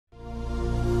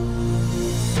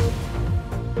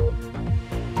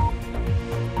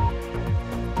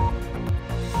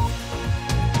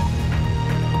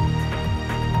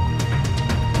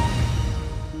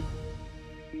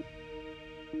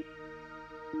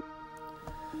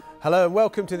Hello and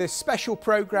welcome to this special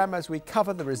programme as we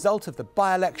cover the result of the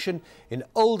by-election in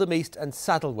Oldham East and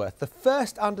Saddleworth, the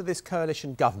first under this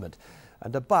coalition government,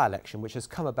 and a by-election which has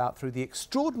come about through the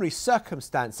extraordinary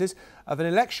circumstances of an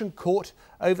election court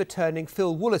overturning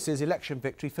Phil Wallis's election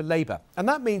victory for Labour. And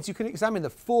that means you can examine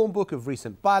the form book of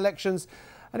recent by-elections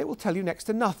and it will tell you next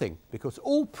to nothing, because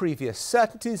all previous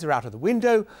certainties are out of the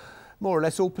window, more or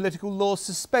less all political laws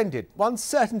suspended. One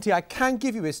certainty I can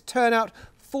give you is turnout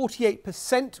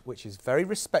 48%, which is very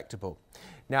respectable.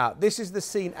 Now, this is the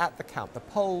scene at the count. The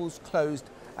polls closed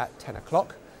at 10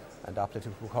 o'clock and our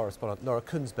political correspondent Laura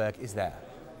Kunsberg is there.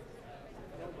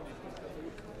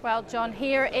 Well, John,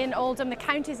 here in Oldham, the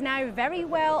count is now very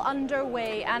well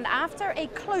underway, and after a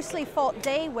closely fought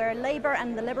day where Labour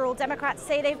and the Liberal Democrats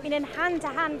say they've been in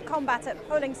hand-to-hand combat at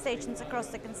polling stations across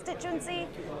the constituency,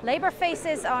 Labour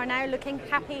faces are now looking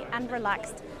happy and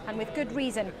relaxed, and with good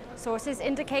reason. Sources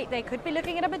indicate they could be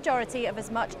looking at a majority of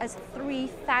as much as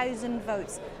 3,000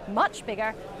 votes, much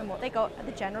bigger than what they got at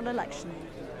the general election.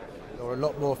 Or a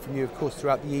lot more from you, of course,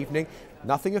 throughout the evening.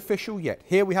 Nothing official yet.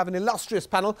 Here we have an illustrious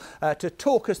panel to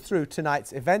talk us through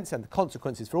tonight's events and the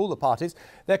consequences for all the parties.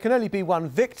 There can only be one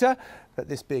victor, but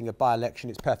this being a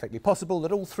by-election, it's perfectly possible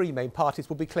that all three main parties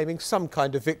will be claiming some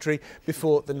kind of victory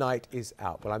before the night is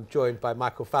out. Well, I'm joined by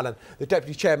Michael Fallon, the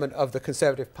Deputy Chairman of the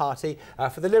Conservative Party.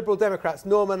 For the Liberal Democrats,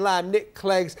 Norman Lamb, Nick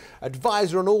Cleggs,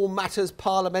 advisor on all matters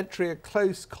parliamentary, a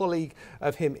close colleague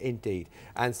of him indeed.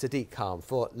 And Sadiq Khan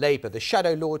for Labour, the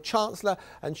Shadow Lord Chancellor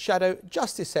and Shadow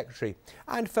Justice Secretary.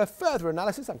 And for further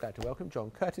analysis, I'm glad to welcome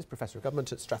John Curtis, Professor of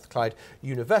Government at Strathclyde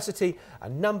University, a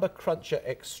number cruncher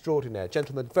extraordinaire.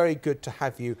 Gentlemen, very good to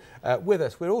have you with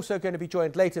us. We're also going to be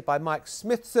joined later by Mike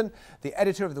Smithson, the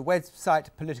editor of the website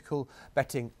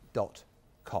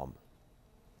politicalbetting.com.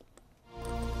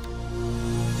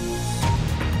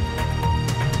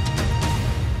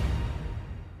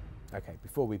 OK,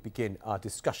 before we begin our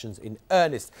discussions in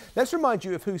earnest, let's remind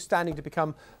you of who's standing to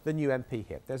become the new MP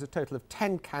here. There's a total of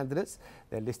 10 candidates.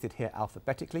 They're listed here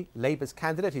alphabetically. Labour's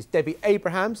candidate is Debbie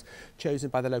Abrahams, chosen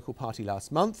by the local party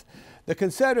last month. The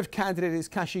Conservative candidate is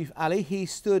Kashif Ali. He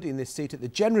stood in this seat at the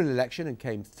general election and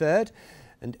came third.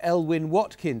 And Elwyn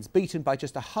Watkins, beaten by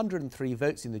just 103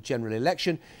 votes in the general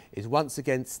election, is once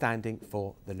again standing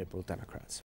for the Liberal Democrats.